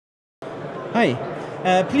Hi.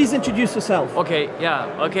 Please introduce yourself. Okay,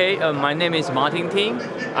 my name is Ting.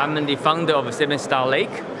 I'm the founder of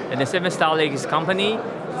 7StarLake, and the 7StarLake is a company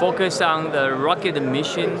focused on the rocket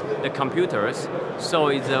mission, the computers. So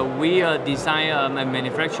we design and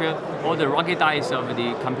manufacture all the rocket dice of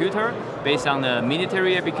the computer based on the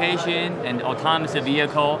military application and autonomous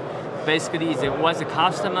vehicle. Basically, once the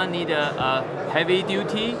customer need a heavy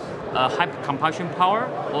duty, high combustion power,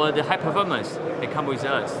 or the high performance, they come with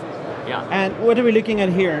us. Yeah. And what are we looking at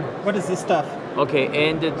here? What is this stuff? Okay,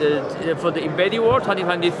 and for the embedded world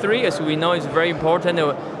 2023, as we know, is very important.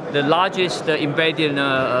 The largest embedded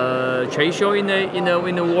trade show in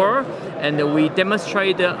the world, and we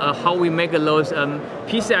demonstrate how we make those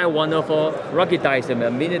PCI wonderful rocket dice and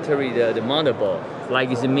military the motherboard. Like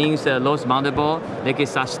it means those motherboard they can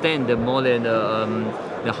sustain more than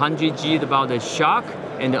the 100 G about the shock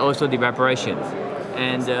and also the vibration.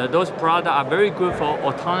 And those products are very good for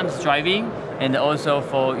autonomous driving and also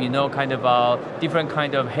for different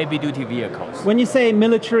kind of heavy duty vehicles. When you say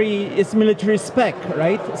military, it's military spec,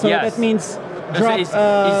 right? So yes. That means drop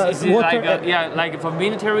water. Like for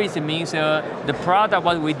military, it means the product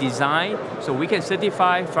what we design, so we can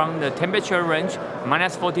certify from the temperature range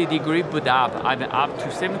 -40 degrees but up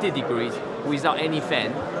to 70 degrees without any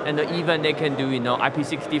fan, and even they can do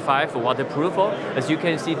IP65 for waterproof. As you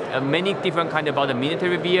can see, many different kind of the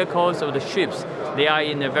military vehicles or the ships, they are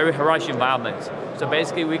in a very harsh environment. So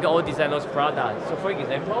basically, we can all design those products. So for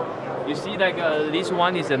example, you see like this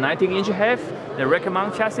one is a 19-inch half. The rack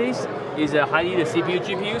mount chassis is highly the CPU,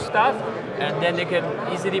 GPU stuff, and then they can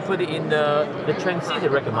easily put it in the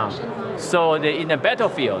transit rack mount. So in the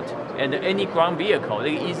battlefield and any ground vehicle,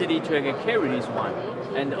 they easily can carry this one.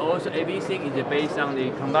 And also everything is based on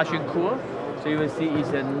the combustion core. So you will see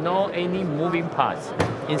it's no any moving parts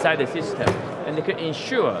inside the system, and they can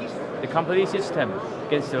ensure the complete system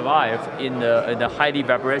can survive in the highly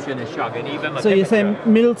vibration and shock, and even so you say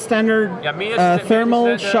middle standard,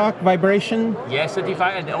 thermal, shock, vibration? Yes,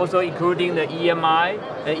 certified, and also including the EMI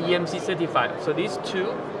and EMC certified. So these two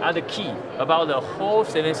are the key about the whole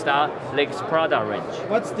 7StarLake's product range.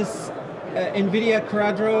 What's this Nvidia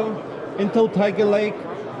Coradro, Intel Tiger Lake?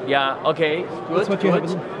 Yeah, okay, good. That's what you have.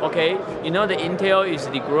 Okay, the Intel is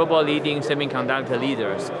the global leading semiconductor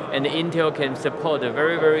leaders, and the Intel can support a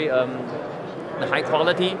very high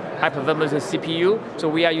quality, high performance CPU. So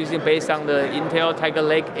we are using based on the Intel Tiger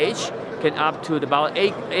Lake H, can up to about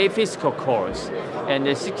 8 physical cores and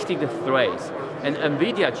 60 threads. And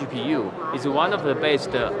Nvidia GPU is one of the best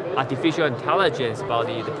artificial intelligence about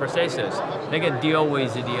the processors. They can deal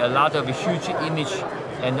with a lot of huge image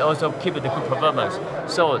and also keep the good performance.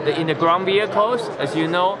 So in the ground vehicles, as you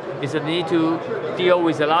know, is a need to deal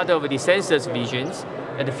with a lot of the sensors visions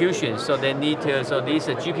and the fusion. So they need so these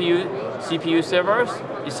GPU, CPU servers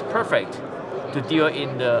is perfect to deal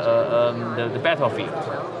in the battlefield.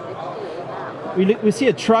 We see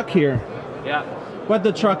a truck here. Yeah. What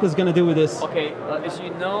the truck is going to do with this? Okay, as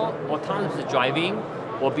you know, autonomous driving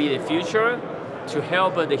will be the future to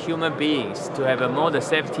help the human beings to have more the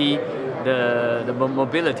safety, the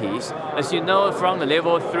mobilities. As you know, from the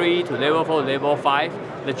level 3 to level 4, level 5,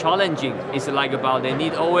 the challenging is like about they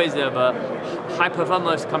need always have a high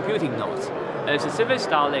performance computing nodes. As a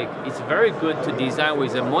 7StarLake, it's very good to design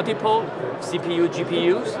with multiple CPU,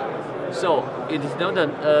 GPUs. So it is not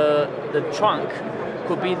the trunk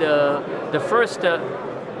could be the first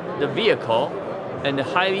the vehicle and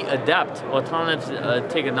highly adapt autonomous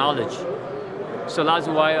technology. So that's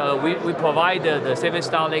why we provide the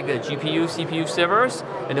 7StarLake GPU, CPU servers,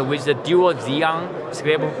 and with the dual Xeon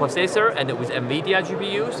scalable processor, and with Nvidia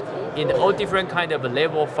GPUs in all different kind of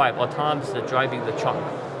level 5 autonomous driving the truck.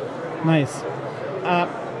 Nice.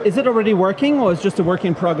 Is it already working, or is it just a work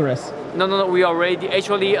in progress? No, we already,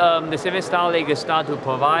 actually the 7StarLake start to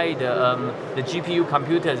provide the GPU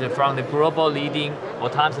computers from the global leading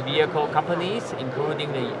autonomous vehicle companies, including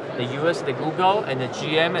the US, the Google, and the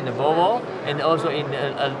GM, and the Volvo, and also in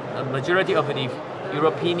a majority of the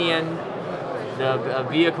European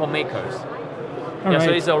vehicle makers. Right.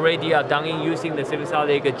 So it's already done in using the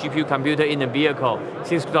 7StarLake GPU computer in the vehicle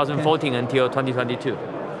since 2014 until 2022.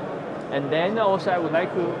 And then also I would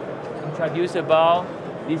like to introduce about,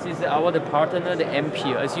 this is our partner, the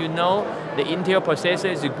Ampere. As you know, the Intel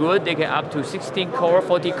processor is good, they get up to 16 core,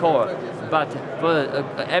 40 core. But for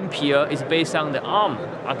Ampere is based on the ARM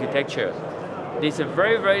architecture. There's a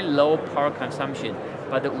very low power consumption,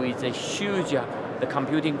 but with a huge the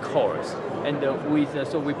computing cores. And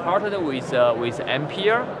so we partnered with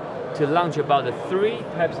Ampere to launch about 3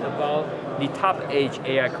 types about the top edge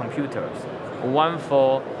AI computers. One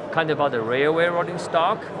for kind of about the railway rolling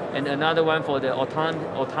stock, and another one for the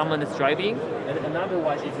autonomous driving, and another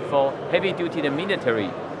one is for heavy-duty military,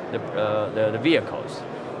 the vehicles.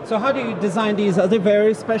 So how do you design these? Are they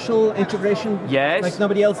very special integration? Yes. Like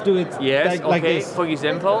nobody else do it? Yes, like this? For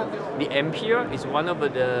example, the Ampere is one of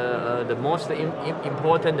the most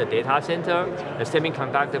important data center, the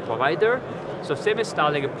semiconductor provider. So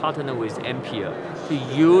 7StarLake partnered with Ampere to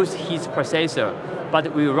use his processor,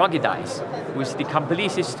 but we ruggedize with the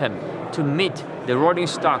complete system to meet the rolling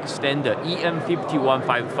stock standard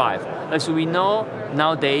EN5155. As we know,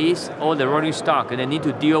 nowadays, all the rolling stock, they need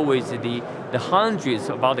to deal with the hundreds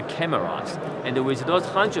about the cameras. And with those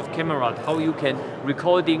hundreds of cameras, how you can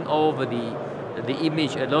recording over the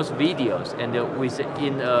image and those videos, and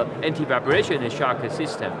in anti-vibration and shock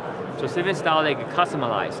system. So 7StarLake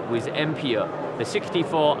customized with Ampere, the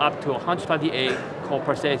 64 up to 128 core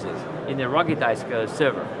processors in a ruggedized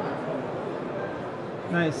server.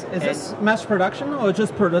 Nice. Is this mass production or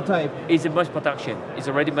just prototype? It's a mass production. It's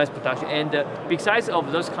already mass production. And besides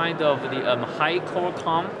of those kind of the high core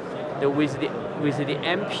com, with the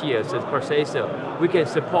Ampere's processor, we can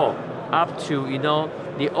support up to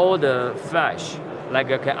all the flash, like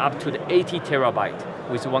up to the 80 terabyte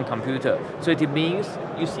with one computer. So it means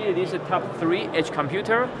you see these top 3 edge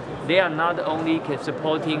computer, they are not only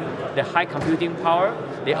supporting the high computing power,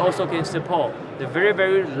 they also can support the very,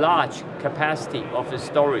 very large capacity of the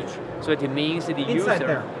storage. So it means the inside user.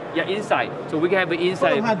 There. Yeah, inside. So we can have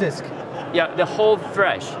inside. Full hard disk. Yeah, the whole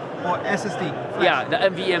flash. Or SSD. Flash. Yeah, the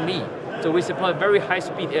NVMe. So we support very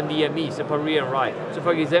high-speed NVMe, support read and write. So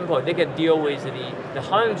for example, they can deal with the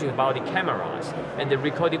hundreds about the cameras and the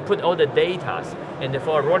recording, put all the data, and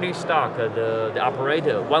for a rolling stock, the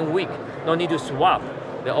operator, 1 week, no need to swap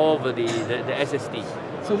all of the SSD.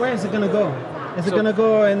 So where is it going to go? Is it going to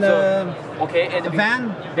go in a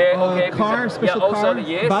van, car, special car,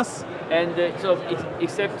 yes, bus? And so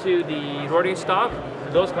except to the rolling stock,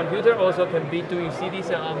 those computers also can be doing, see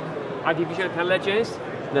this artificial intelligence,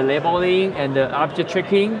 the labeling and the object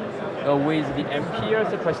tracking with the Ampere's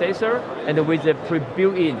processor and with the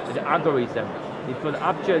pre-built-in algorithm. For the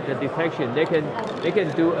object detection, they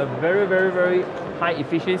can do a very, very, very high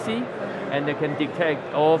efficiency, and they can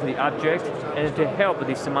detect all of the objects, and to help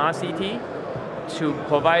the smart city to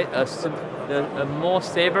provide a more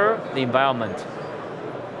stable environment.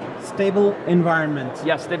 Stable environment.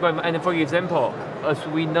 Yeah, stable. And for example, as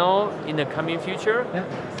we know in the coming future,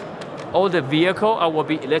 all the vehicle will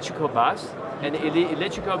be electrical bus, and the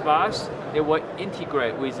electrical bus, they will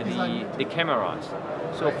integrate with the cameras.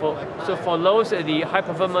 So for those the high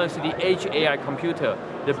performance, the edge AI computer,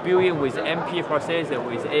 the built-in with Ampere processor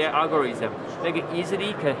with AI algorithm, they can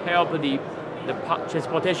easily help the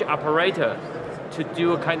transportation operator to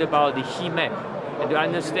do a kind of about the heat map and to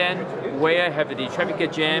understand where have the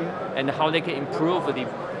traffic jam and how they can improve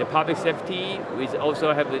the public safety. We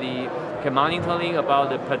also have the monitoring about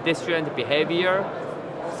the pedestrian behavior,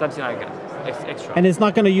 something like that, extra. And it's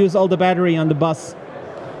not going to use all the battery on the bus.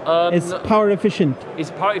 It's power efficient.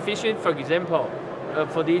 It's power efficient. For example,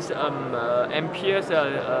 for this Ampere's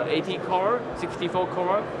 80 core, 64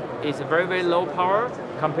 core, is very, very low power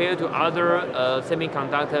compared to other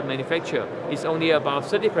semiconductor manufacturer. It's only about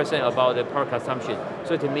 30% about the power consumption.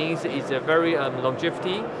 So it means it's a very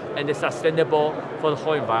longevity and sustainable for the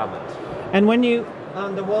whole environment. And when you,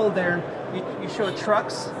 on the wall there, you show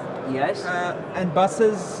trucks, yes, and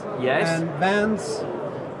buses, yes, and vans,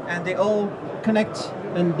 and they all connect.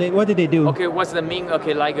 And what did they do? Okay, what's the mean?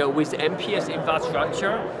 Okay, like with Ampere's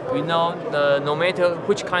infrastructure, we know no matter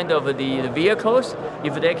which kind of the vehicles,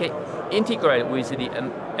 if they can integrate with the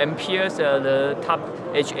Ampere's the top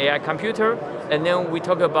edge AI computer, and then we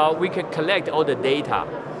talk about we can collect all the data,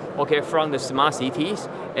 okay, from the smart cities,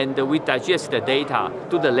 and we digest the data,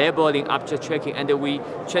 do the labeling, object tracking, and we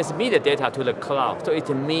transmit the data to the cloud. So it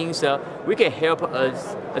means we can help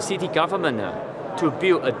a city government to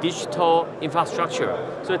build a digital infrastructure.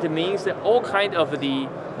 So it means that all kind of the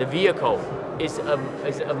vehicle is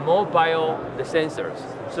a mobile sensors.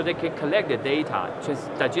 So they can collect the data,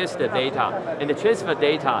 digest the data, and transfer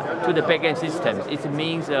data to the backend systems. It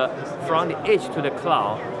means from the edge to the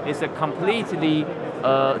cloud, it's a completely,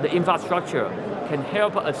 the infrastructure can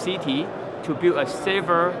help a city to build a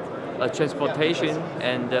safer transportation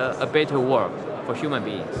and a better world for human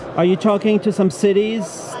beings. Are you talking to some cities,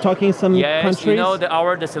 some countries? Yes, you know,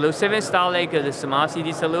 the solution, 7StarLake, the smart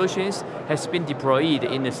city solutions has been deployed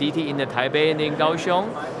in the city, in the Taipei and in Kaohsiung,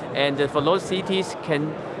 and for those cities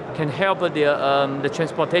can help the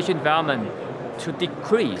transportation development to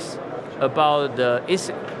decrease about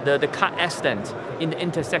the car accident in the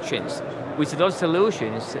intersections. with those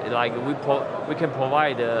solutions, like we can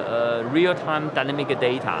provide real-time dynamic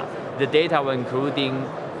data. The data will including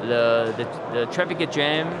the traffic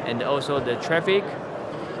jam and also the traffic.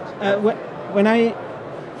 When I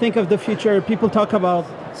think of the future, people talk about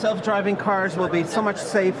self-driving cars will be so much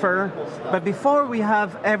safer, but before we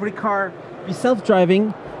have every car be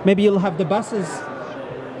self-driving, maybe you'll have the buses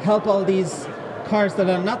help all these cars that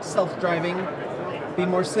are not self-driving be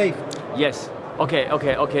more safe. Yes.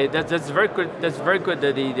 Okay. That's very good. That's very good.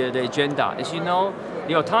 The agenda. As you know,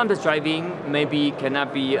 the autonomous driving maybe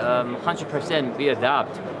cannot be 100% be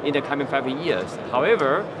adapted in the coming 5 years.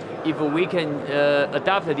 However, if we can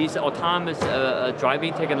adapt this autonomous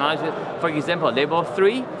driving technology, for example, level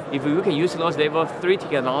 3, if we can use those level 3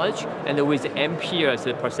 technology and with Ampere as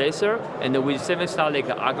the processor and with 7StarLake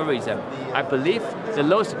algorithm, I believe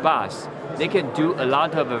those bus, they can do a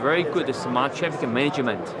lot of very good smart traffic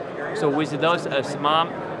management. So with those smart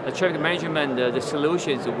traffic management the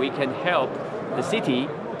solutions, we can help the city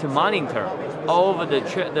to monitor all of the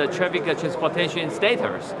traffic transportation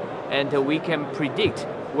status, and we can predict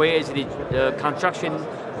where is the construction,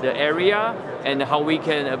 the area, and how we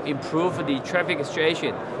can improve the traffic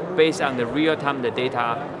situation based on the real-time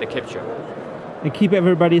data, the capture. And keep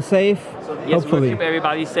everybody safe, yes, hopefully. We'll keep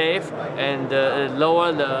everybody safe and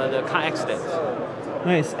lower the car accidents.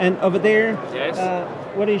 Nice. And over there, yes.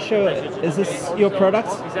 What do you show? Is this your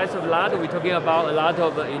products? Besides of that, we're talking about a lot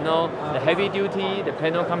of the heavy duty, the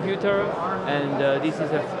panel computer, and this is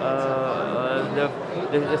the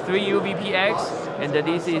 3UVPX, and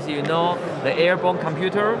this is the airborne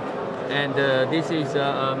computer, and this is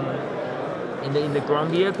in the ground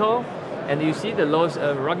vehicle, and you see the those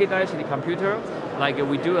ruggedized computer. Like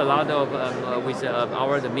we do a lot of with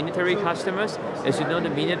the military customers. As you know, the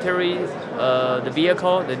military, the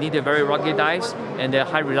vehicle, they need a very ruggedized and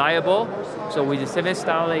high reliable. So with the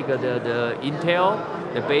 7StarLake, the Intel,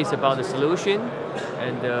 the base about the solution,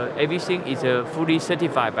 and everything is fully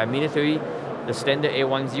certified by military, the standard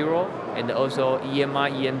A10, and also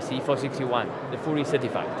EMI, EMC 461, the fully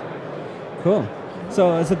certified. Cool.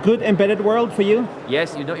 So it's a good embedded world for you?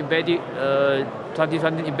 Yes, embedded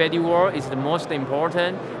 2020 embedded world is the most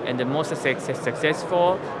important and the most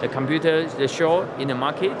successful the computer show in the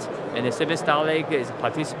market, and the 7StarLake is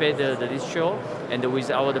participated this show and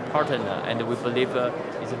with our partner, and we believe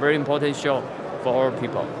it's a very important show for all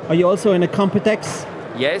people. Are you also in a Computex?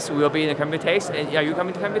 Yes, we will be in the Computex. And are you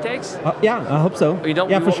coming to Computex? Yeah, I hope so.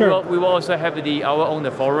 Yeah, for sure. We will also have our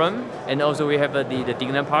own forum, and also we have the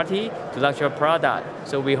dinner party to launch our product.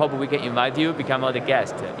 So we hope we can invite you, become our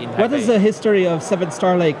guest in Taipei. What is the history of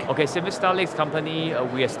 7StarLake? Okay, 7StarLake's company,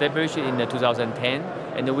 we established in 2010,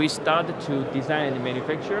 and we started to design and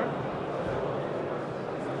manufacture.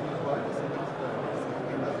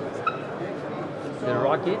 The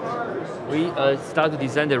rocket. We start to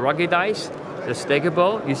design the ruggedized, the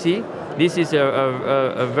stackable. You see, this is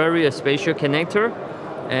a very special connector,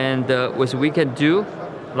 and what we can do,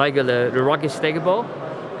 like the rocket stackable,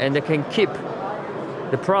 and they can keep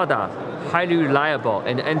the product highly reliable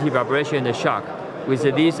and anti-vibration and shock with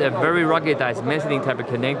this very ruggedized methylene type of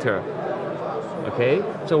connector. Okay,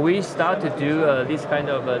 so we start to do this kind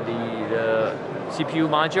of the CPU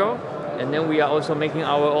module, and then we are also making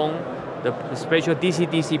our own the special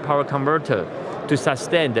DC-DC power converter to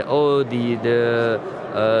sustain all the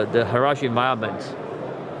harsh environment.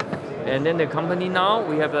 And then the company now,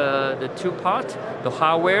 we have the two parts. The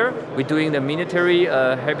hardware, we're doing the military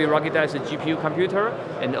heavy ruggedized GPU computer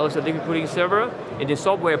and also liquid cooling server. In the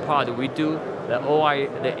software part, we do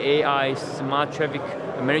the AI smart traffic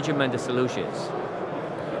management solutions.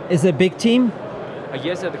 Is it a big team?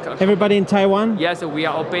 Yes. Everybody in Taiwan? Yes, we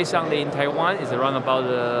are all based in Taiwan. It's around about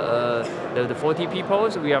the 40 people.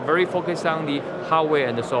 So we are very focused on the hardware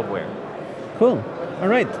and the software. Cool. All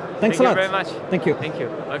right. Thanks a lot. Thank you very much. Thank you. Thank you.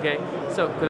 Okay. So.